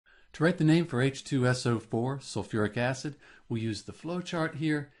To write the name for H2SO4, sulfuric acid, we'll use the flowchart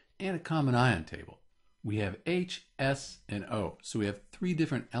here and a common ion table. We have H, S, and O, so we have three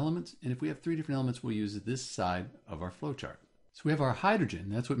different elements, and if we have three different elements, we'll use this side of our flowchart. So we have our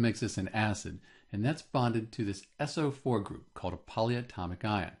hydrogen, that's what makes this an acid, and that's bonded to this SO4 group called a polyatomic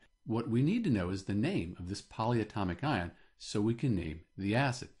ion. What we need to know is the name of this polyatomic ion so we can name the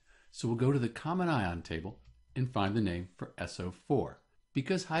acid. So we'll go to the common ion table and find the name for SO4.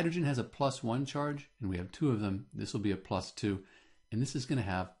 Because hydrogen has a +1 charge, and we have two of them, this will be a +2, and this is going to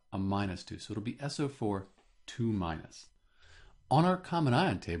have a -2, so it'll be SO4 2-. On our common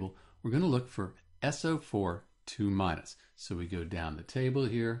ion table, we're going to look for SO4 2-. So we go down the table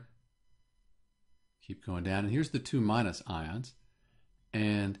here, keep going down, and here's the 2- ions,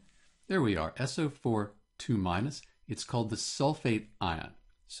 and there we are, SO4 2-. It's called the sulfate ion.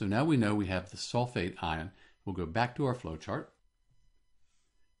 So now we know we have the sulfate ion. We'll go back to our flowchart,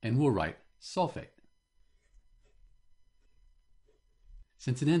 and we'll write sulfate.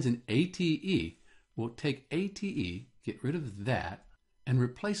 Since it ends in ATE, we'll take ATE, get rid of that, and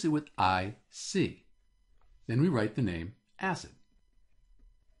replace it with IC. Then we write the name acid.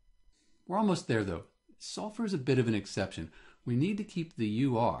 We're almost there though. Sulfur is a bit of an exception. We need to keep the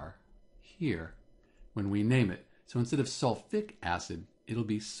UR here when we name it. So instead of sulfic acid, it'll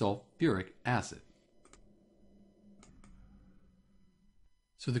be sulfuric acid.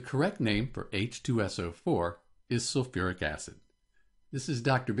 So the correct name for H2SO4 is sulfuric acid. This is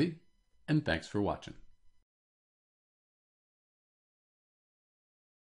Dr. B, and thanks for watching.